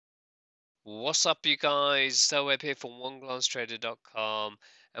What's up, you guys? Zoeb here from OneGlanceTrader.com,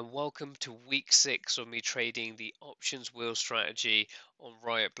 and welcome to week 6 of me trading the options wheel strategy on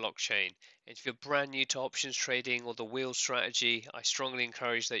Riot blockchain. And if you're brand new to options trading or the wheel strategy, I strongly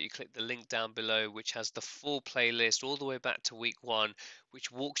encourage that you click the link down below, which has the full playlist all the way back to week 1,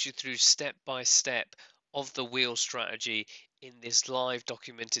 which walks you through step by step of the wheel strategy in this live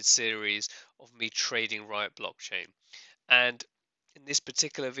documented series of me trading Riot blockchain. And in this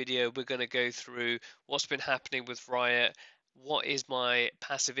particular video, we're going to go through what's been happening with Riot, what is my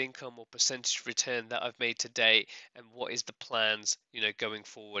passive income or percentage return that I've made to date, and what is the plans, going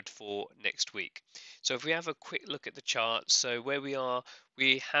forward for next week. So if we have a quick look at the chart, so where we are,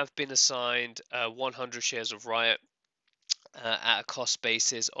 we have been assigned 100 shares of Riot at a cost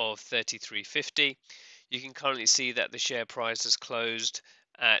basis of 33.50. You can currently see that the share price has closed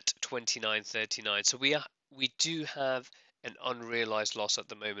at 29.39. So we do have an unrealized loss at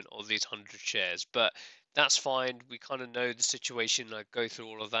the moment of these 100 shares, but that's fine. We kind of know the situation. I go through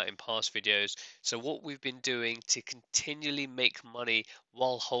all of that in past videos. So what we've been doing to continually make money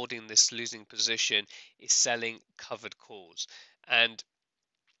while holding this losing position is selling covered calls. And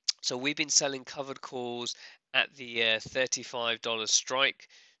so we've been selling covered calls at the $35 strike.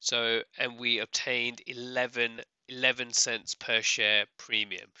 So, and we obtained 11 cents per share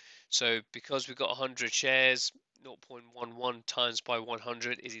premium. So because we got 100 shares, 0.11 times by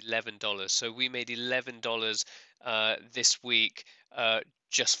 100 is $11. So we made $11 this week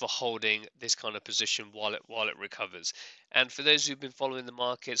just for holding this kind of position while it recovers. And for those who've been following the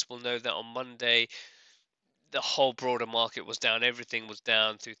markets will know that on Monday the whole broader market was down. Everything was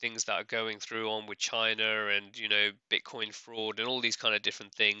down through things that are going through on with China and Bitcoin fraud and all these kind of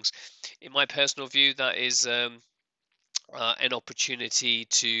different things. In my personal view, that is an opportunity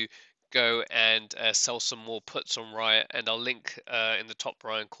to go and sell some more puts on Riot, and I'll link in the top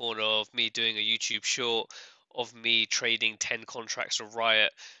right corner of me doing a YouTube short of me trading 10 contracts of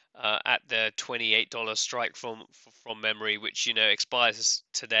Riot at the $28 strike from memory, which expires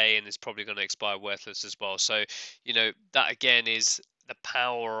today and is probably going to expire worthless as well. So that again is the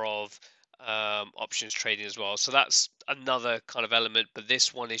power of options trading as well. So that's another kind of element, but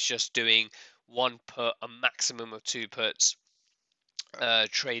this one is just doing one put, a maximum of two puts,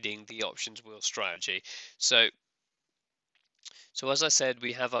 trading the options wheel strategy. So as I said,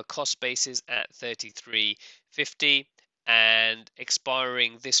 we have our cost basis at 33.50 and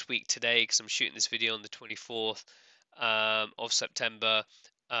expiring this week today, because I'm shooting this video on the 24th of September.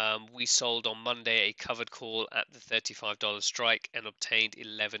 We sold on Monday a covered call at the $35 strike and obtained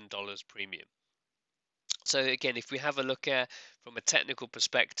 $11 premium. So again, if we have a look at from a technical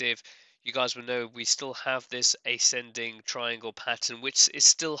perspective, you guys will know we still have this ascending triangle pattern, which is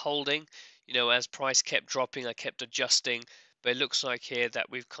still holding. As price kept dropping, I kept adjusting, but it looks like here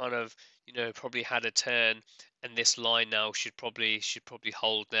that we've kind of, probably had a turn, and this line now should probably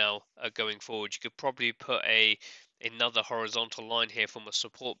hold now going forward. You could probably put another horizontal line here from a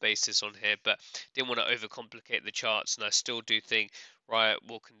support basis on here, but didn't want to overcomplicate the charts, and I still do think Riot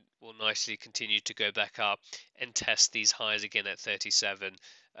will nicely continue to go back up and test these highs again at 37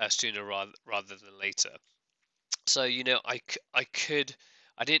 sooner rather than later. So I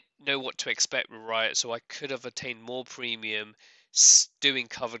didn't know what to expect with Riot, so I could have attained more premium doing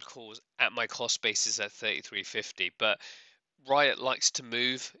covered calls at my cost basis at 33.50, but Riot likes to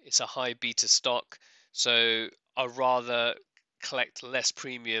move. It's a high beta stock, so I'd rather collect less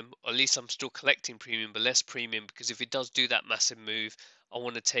premium, or at least I'm still collecting premium, but less premium, because if it does do that massive move, I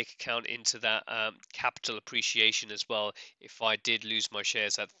want to take account into that capital appreciation as well if I did lose my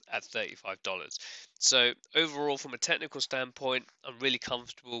shares at $35. So overall, from a technical standpoint, I'm really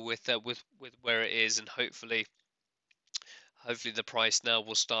comfortable with where it is, and hopefully the price now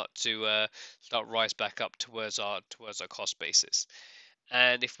will start to rise back up towards our cost basis.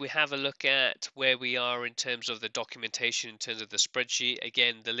 And if we have a look at where we are in terms of the documentation, in terms of the spreadsheet,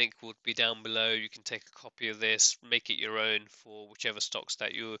 again, the link would be down below. You can take a copy of this, make it your own for whichever stocks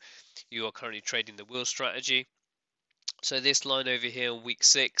that you are currently trading the wheel strategy. So this line over here on week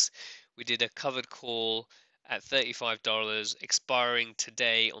 6, we did a covered call at $35, expiring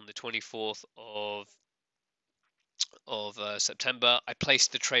today on the 24th of September. I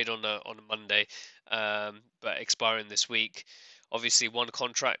placed the trade on a Monday, but expiring this week. Obviously, one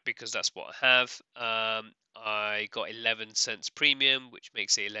contract because that's what I have. I got 11 cents premium, which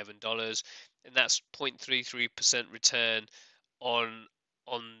makes it $11, and that's 0.33% return on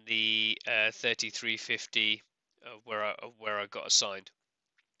the 33.50 where I got assigned,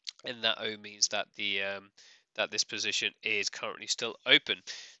 and that means that this position is currently still open.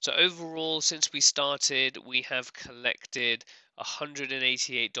 So overall, since we started, we have collected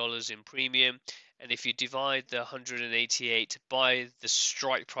 $188 in premium. And if you divide the 188 by the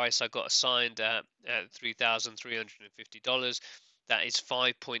strike price I got assigned at $3,350, that is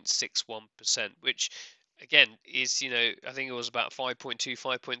 5.61%, which again is, I think it was about 5.2,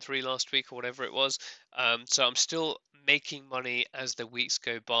 5.3 last week or whatever it was. So I'm still making money as the weeks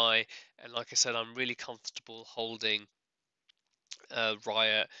go by. And like I said, I'm really comfortable holding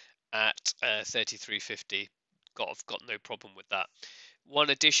Riot at 33.50. I've got no problem with that.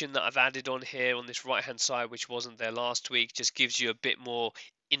 One addition that I've added on here on this right hand side, which wasn't there last week, just gives you a bit more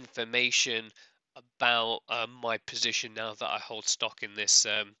information about my position now that I hold stock in this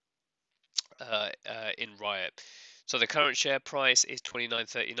in Riot. So the current share price is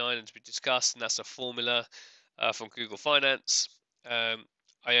 29.39, as we discussed, and that's a formula from Google Finance. I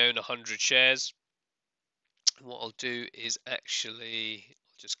own 100 shares. What I'll do is actually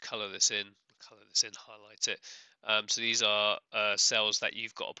I'll just color this in, highlight it. So these are cells that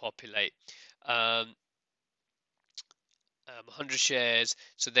you've got to populate. 100 shares,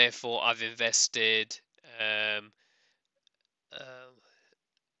 so therefore I've invested. I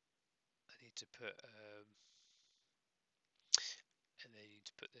need to put, and then you need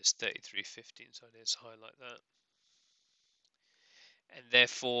to put this 33.50 inside here, so highlight that. And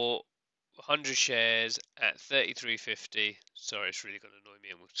therefore 100 shares at 33.50. Sorry, it's really going to annoy me,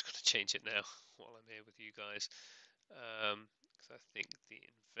 and we're just going to change it now while I'm here with you guys. Because I think the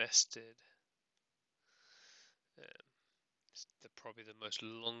invested is probably the most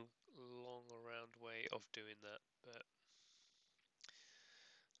long around way of doing that, but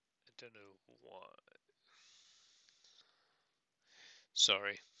I don't know why.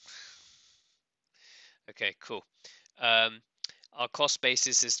 Sorry. Okay, cool. Our cost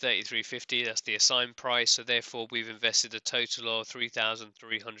basis is 33.50. That's the assigned price. So therefore, we've invested a total of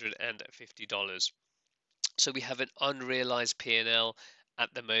 $3,350. So we have an unrealized P&L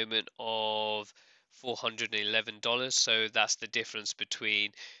at the moment of $411. So that's the difference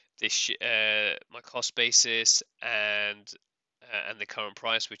between this my cost basis and the current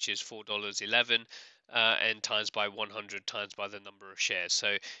price, which is $4.11, and times by 100 times by the number of shares.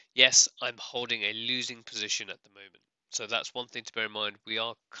 So yes, I'm holding a losing position at the moment. So that's one thing to bear in mind. We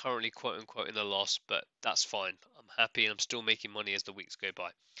are currently quote unquote in a loss, but that's fine. I'm happy and I'm still making money as the weeks go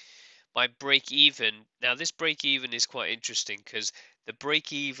by. My break even, now this break even is quite interesting because the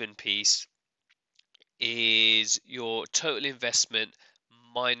break even piece is your total investment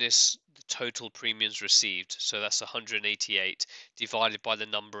minus the total premiums received. So that's 188 divided by the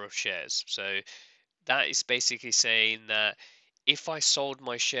number of shares. So that is basically saying that if I sold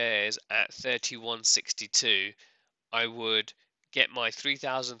my shares at 31.62, I would get my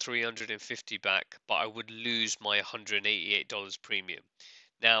 3,350 back, but I would lose my $188 premium.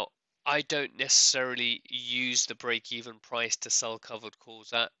 Now, I don't necessarily use the break-even price to sell covered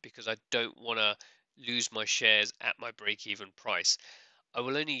calls at, because I don't want to lose my shares at my break-even price. I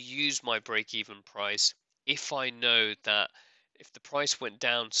will only use my break-even price if I know that if the price went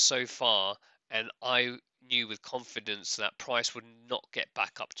down so far and I knew with confidence that price would not get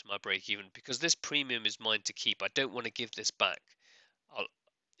back up to my break-even, because this premium is mine to keep. I don't want to give this back.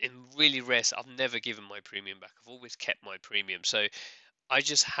 In really rare, I've never given my premium back. I've always kept my premium. So I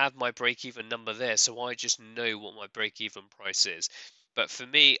just have my break-even number there, so I just know what my break-even price is. But for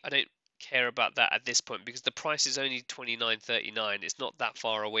me, I don't care about that at this point because the price is only $29.39. It's not that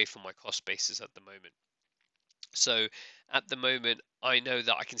far away from my cost basis at the moment. So at the moment, I know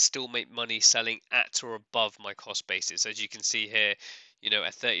that I can still make money selling at or above my cost basis. As you can see here,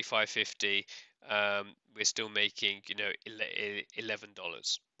 at 35.50, we're still making,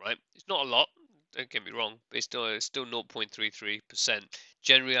 $11, right? It's not a lot. Don't get me wrong, but it's still 0.33%.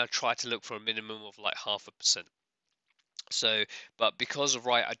 Generally, I try to look for a minimum of like 0.5%. So, but because of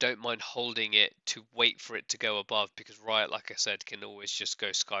Riot, I don't mind holding it to wait for it to go above, because Riot, like I said, can always just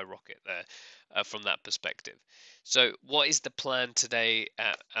go skyrocket there from that perspective. So what is the plan today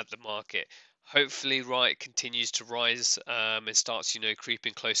at the market? Hopefully Riot continues to rise and starts,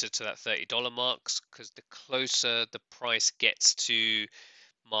 creeping closer to that $30 marks, because the closer the price gets to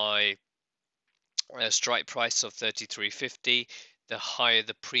my strike price of 33.50, the higher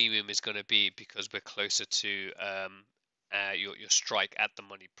the premium is going to be, because we're closer to your strike at the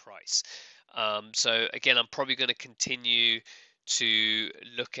money price. So again, I'm probably going to continue to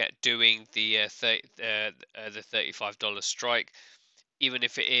look at doing the $35 strike, even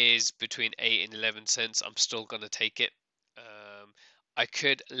if it is between 8 and 11 cents. I'm still going to take it. I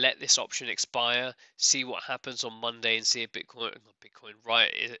could let this option expire, see what happens on Monday, and see if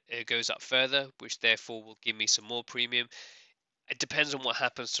Riot, it goes up further, which therefore will give me some more premium. It depends on what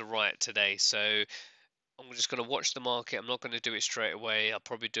happens to Riot today. So I'm just going to watch the market. I'm not going to do it straight away. I'll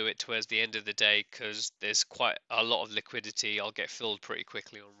probably do it towards the end of the day because there's quite a lot of liquidity. I'll get filled pretty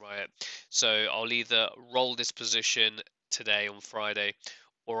quickly on Riot. So I'll either roll this position today on Friday,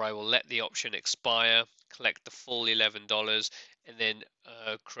 or I will let the option expire, collect the full $11, and then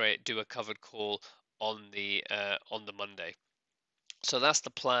do a covered call on the Monday. So that's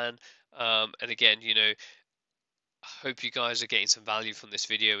the plan. And again, hope you guys are getting some value from this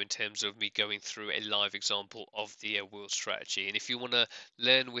video in terms of me going through a live example of the wheel strategy. And if you want to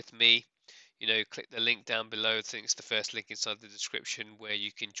learn with me, click the link down below. I think it's the first link inside the description where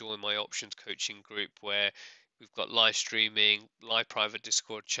you can join my options coaching group where we've got live streaming, live private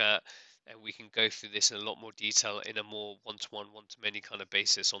Discord chat, and we can go through this in a lot more detail in a more one-to-one, one-to-many kind of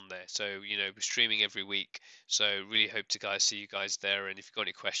basis on there. So, we're streaming every week. So really hope to see you guys there. And if you've got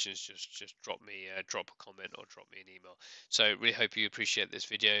any questions, just drop me drop a comment or drop me an email. So really hope you appreciate this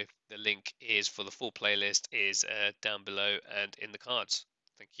video. The link is for the full playlist is down below and in the cards.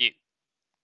 Thank you.